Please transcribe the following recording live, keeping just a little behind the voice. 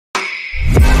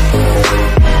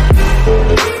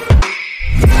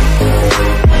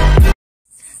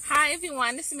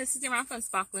everyone, this is Mrs. Duran from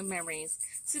Sparkling Memories.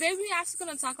 Today we're actually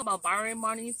going to talk about borrowing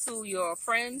money to your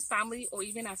friends, family, or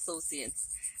even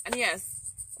associates. And yes,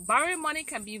 borrowing money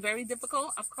can be very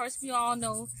difficult. Of course, we all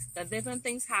know that different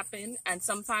things happen and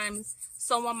sometimes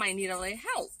someone might need a little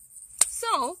help.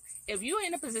 So if you're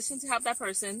in a position to help that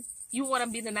person, you want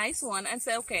to be the nice one and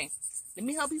say, okay, let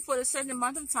me help you for a certain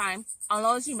amount of time, as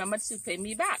long as you remember to pay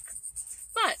me back.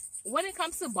 But when it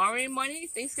comes to borrowing money,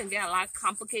 things can get a lot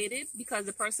complicated because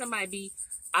the person might be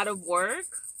out of work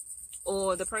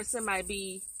or the person might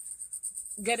be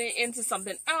getting into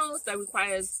something else that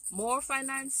requires more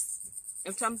finance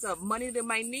in terms of money they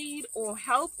might need or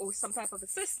help or some type of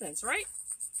assistance, right?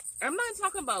 I'm not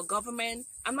talking about government.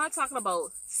 I'm not talking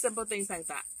about simple things like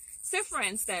that. Say, for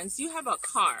instance, you have a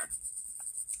car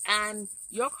and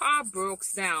your car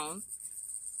breaks down.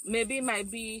 Maybe it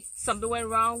might be something went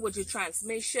wrong with your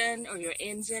transmission or your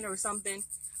engine or something.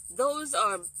 Those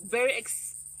are very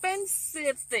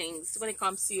expensive things when it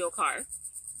comes to your car.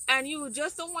 And you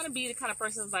just don't want to be the kind of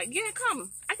person that's like, yeah,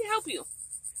 come, I can help you.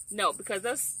 No, because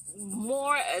that's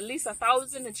more, at least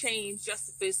 $1,000 and change just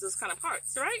to fix those kind of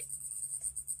parts, right?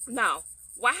 Now,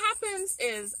 what happens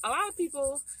is a lot of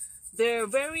people, they're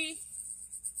very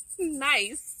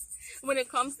nice when it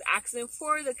comes to asking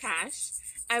for the cash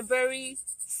and very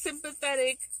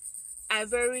sympathetic and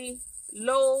very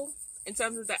low in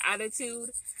terms of their attitude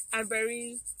and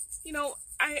very,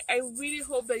 I really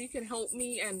hope that you can help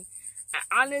me and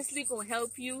I honestly gonna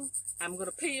help you. I'm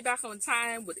gonna pay you back on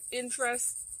time with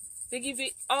interest. They give you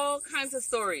all kinds of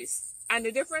stories. And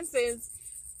the difference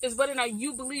is whether or not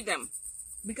you believe them.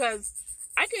 Because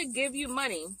I could give you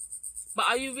money, but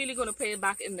are you really gonna pay it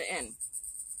back in the end?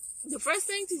 The first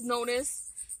thing to notice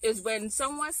is when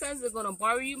someone says they're going to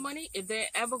borrow you money, if they're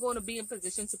ever going to be in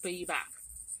position to pay you back.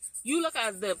 You look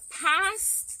at the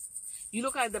past, you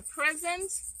look at the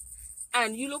present,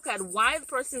 and you look at why the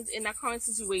person's in that current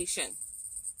situation.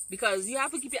 Because you have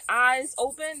to keep your eyes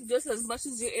open just as much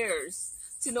as your ears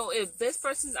to know if this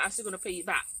person is actually going to pay you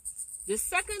back. The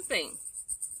second thing,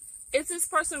 is this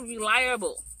person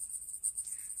reliable?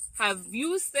 Have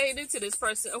you stated to this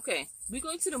person, okay, we're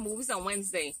going to the movies on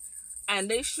Wednesday, and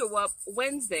they show up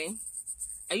Wednesday,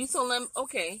 and you told them,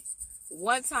 okay,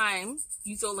 one time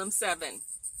you told them 7.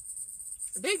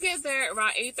 They get there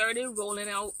around 8:30, rolling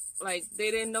out like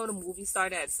they didn't know the movie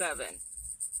started at 7.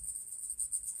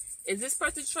 Is this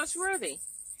person trustworthy?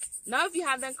 Now, if you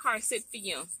have that car sit for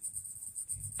you,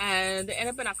 and they end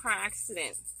up in a car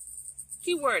accident,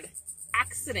 keyword,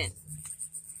 accident.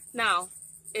 Now,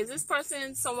 is this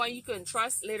person someone you can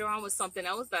trust later on with something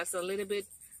else that's a little bit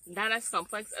not as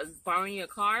complex as borrowing your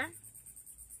car?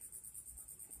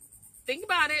 Think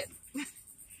about it.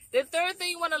 The third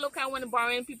thing you want to look at when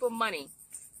borrowing people money,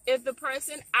 if the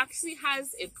person actually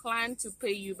has a plan to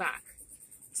pay you back.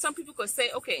 Some people could say,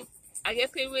 okay, I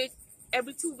get paid with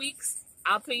every 2 weeks.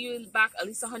 I'll pay you back at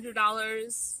least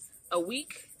 $100 a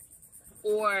week.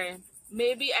 Or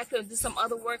maybe I could do some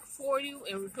other work for you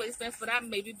in replacement for that,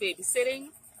 maybe babysitting.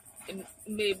 And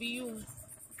maybe you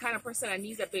kind of person that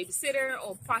needs a babysitter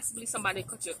or possibly somebody to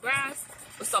cut your grass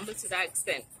or something to that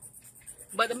extent.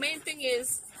 But the main thing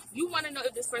is you want to know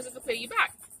if this person can pay you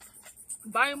back.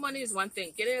 Borrowing money is one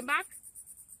thing. Getting it back,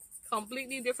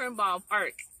 completely different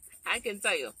ballpark, I can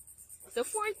tell you. The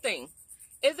fourth thing,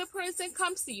 if the person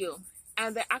comes to you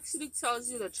and they actually tells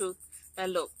you the truth,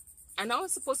 that look, I know I'm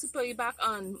supposed to pay you back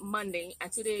on Monday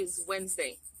and today is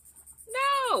Wednesday.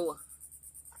 No.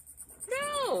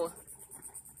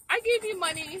 I gave you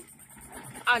money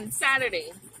on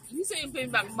Saturday. You say you pay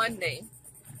me back Monday.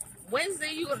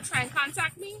 Wednesday, you gonna try and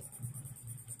contact me?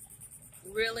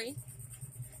 Really?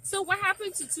 So what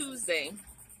happened to Tuesday?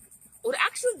 Well, the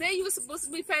actual day you were supposed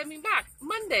to be paying me back,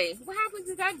 Monday. What happened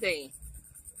to that day?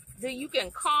 Then you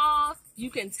can call, you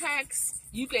can text,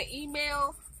 you can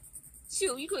email.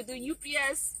 Shoot, you could do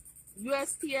UPS,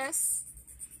 USPS.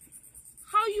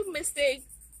 How you mistake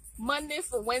Monday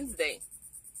for Wednesday?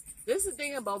 This is the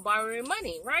thing about borrowing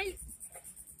money, right?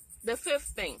 The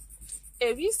fifth thing,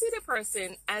 if you see the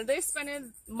person and they're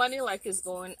spending money like it's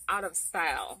going out of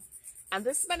style, and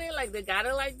they're spending like they got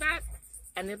it like that,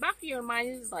 and in the back of your mind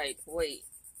is like, wait,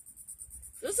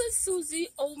 doesn't Susie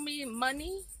owe me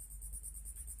money?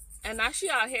 And now she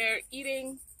out here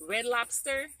eating Red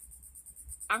Lobster,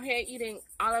 out here eating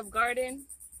Olive Garden.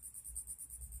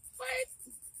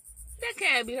 What? That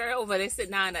can't be her over there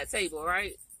sitting down at that table,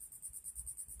 right?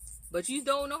 But you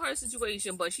don't know her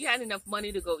situation, but she had enough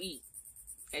money to go eat.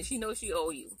 And she knows she owe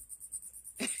you.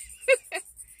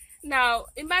 Now,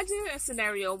 imagine a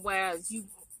scenario where you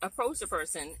approach a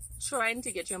person trying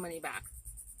to get your money back.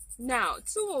 Now,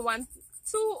 two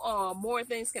or more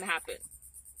things can happen.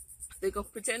 They can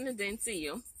pretend they didn't see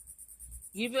you,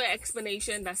 give you an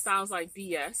explanation that sounds like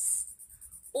BS,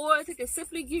 or they can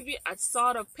simply give you a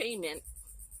sort of payment,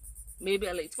 maybe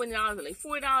like $20 or like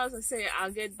 $40, and say,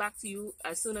 I'll get back to you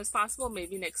as soon as possible,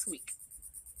 maybe next week.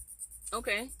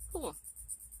 Okay, cool.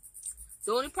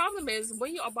 The only problem is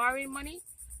when you are borrowing money,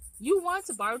 you want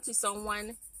to borrow to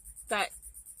someone that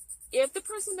if the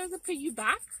person doesn't pay you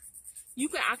back, you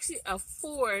can actually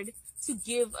afford to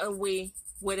give away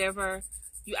whatever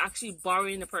you actually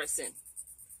borrowing the person.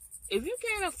 If you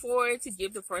can't afford to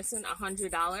give the person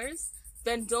 $100,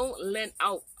 then don't lend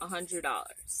out $100.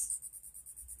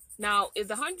 Now, if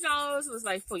the $100 was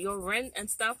like for your rent and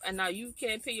stuff, and now you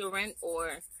can't pay your rent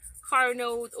or car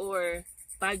note or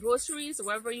buy groceries or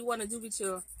whatever you want to do with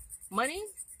your money,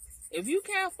 if you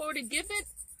can't afford to give it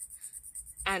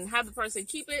and have the person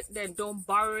keep it, then don't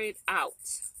borrow it out.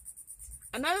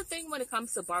 Another thing when it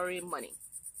comes to borrowing money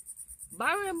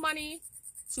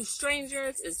to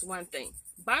strangers is one thing.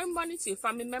 Borrowing money to your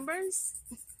family members,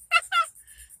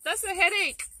 that's a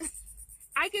headache.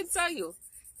 I can tell you,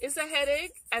 it's a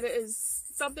headache, and it is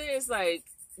something is like,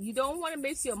 you don't want to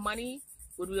mix your money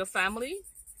with your family,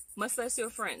 much less your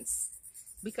friends,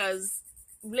 because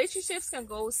relationships can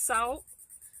go south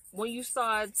when you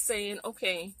start saying,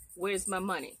 okay, where's my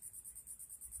money?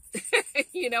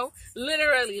 You know,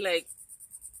 literally, like,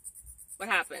 what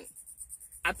happened?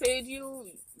 I paid you,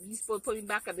 you supposed to put me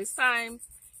back at this time,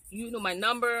 you know my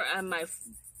number and my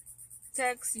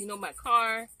text, you know my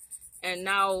car, and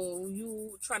now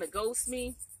you try to ghost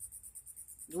me.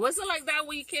 It wasn't like that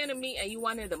when you came to me and you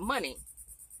wanted the money.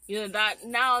 You know that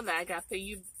now that I got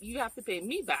paid, you have to pay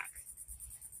me back.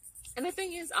 And the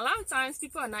thing is, a lot of times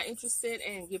people are not interested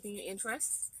in giving you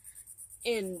interest,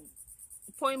 in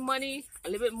putting money a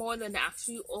little bit more than they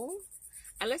actually owe,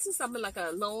 unless it's something like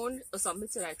a loan or something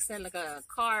to that extent, like a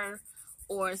car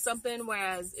or something,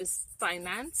 whereas it's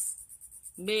finance.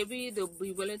 Maybe they'll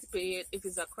be willing to pay it. If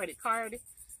it's a credit card,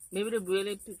 maybe they'll be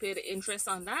willing to pay the interest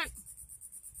on that.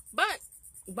 But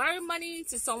borrowing money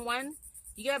to someone,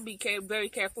 you gotta be very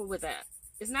careful with that.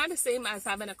 It's not the same as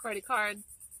having a credit card,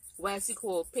 where you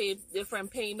could pay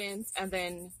different payments and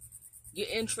then your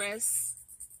interest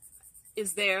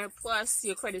is there, plus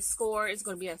your credit score is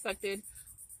going to be affected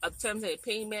in terms of your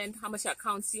payment, how much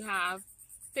accounts you have,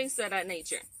 things of that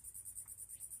nature.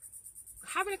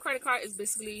 Having a credit card is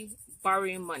basically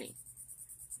borrowing money.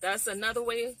 That's another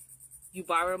way you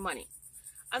borrow money.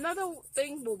 Another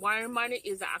thing with borrowing money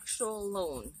is the actual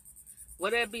loan.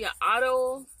 Whether it be an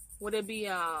auto, whether it be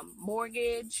a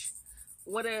mortgage,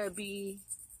 whether it be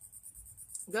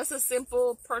just a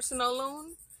simple personal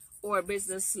loan or a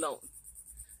business loan.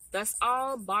 That's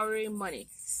all borrowing money.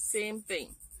 Same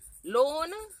thing.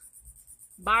 Loan,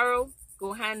 borrow,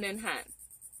 go hand in hand.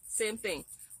 Same thing.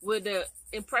 With the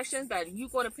impression that you're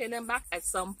going to pay them back at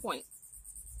some point.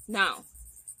 Now,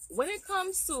 when it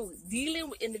comes to dealing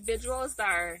with individuals that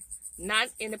are not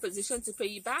in a position to pay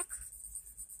you back,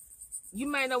 you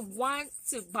might not want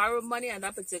to borrow money at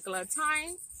that particular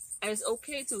time, and it's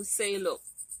okay to say, look,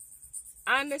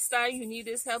 I understand you need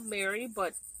this help, Mary,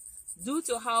 but due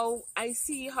to how I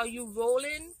see how you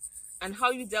rolling and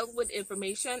how you dealt with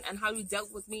information and how you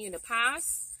dealt with me in the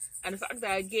past, and the fact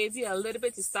that I gave you a little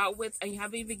bit to start with, and you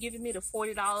haven't even given me the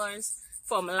 $40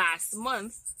 from last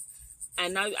month,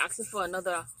 and now you're asking for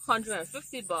another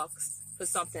 $150 for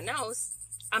something else,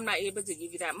 I'm not able to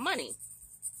give you that money.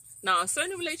 Now,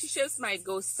 certain relationships might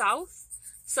go south.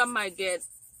 Some might get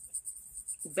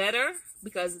better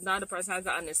because now the person has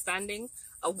an understanding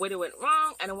of where they went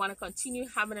wrong and they want to continue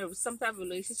having some type of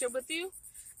relationship with you,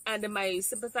 and they might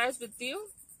sympathize with you.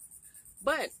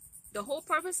 But the whole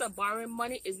purpose of borrowing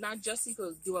money is not just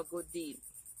to do a good deed.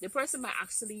 The person might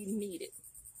actually need it.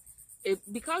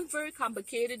 It becomes very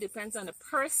complicated. Depends on the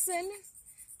person,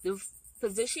 the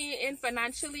position you're in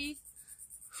financially,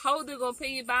 how they're going to pay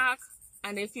you back,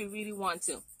 and if you really want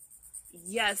to.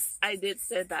 Yes, I did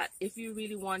say that. If you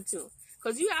really want to.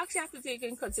 Because you actually have to take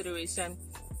in consideration,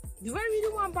 do I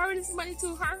really want to borrow this money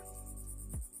to her?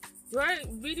 Do I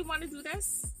really want to do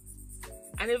this?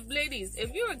 And if, ladies,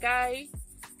 if you're a guy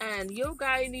and your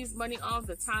guy needs money all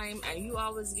the time and you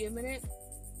always giving it,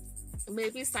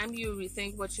 maybe it's time you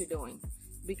rethink what you're doing.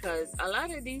 Because a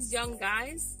lot of these young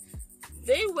guys,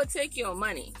 they will take your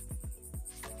money.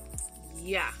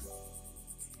 Yeah.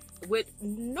 With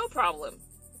no problem.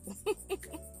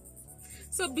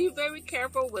 So be very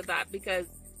careful with that, because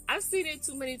I've seen it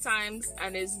too many times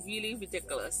and it's really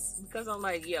ridiculous. Because I'm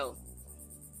like, yo,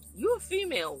 you're a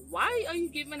female. Why are you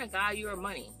giving a guy your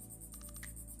money?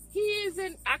 He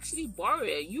isn't actually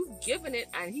borrowing. You giving it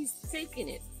and he's taking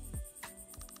it.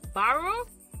 Borrow,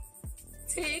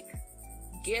 take,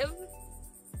 give,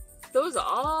 those are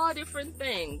all different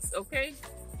things, okay?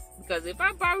 Because if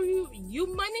I borrow you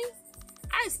money,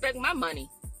 I expect my money,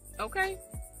 okay?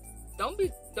 Don't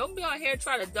be out here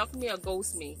trying to duck me or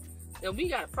ghost me. Then we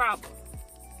got a problem.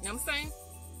 You know what I'm saying?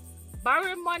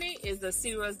 Borrowing money is a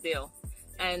serious deal.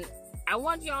 And I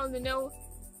want y'all to know,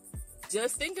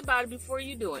 just think about it before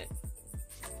you do it.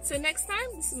 Till next time,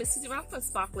 this is Mrs. Rock from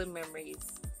Sparkling Memories.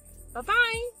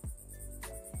 Bye-bye.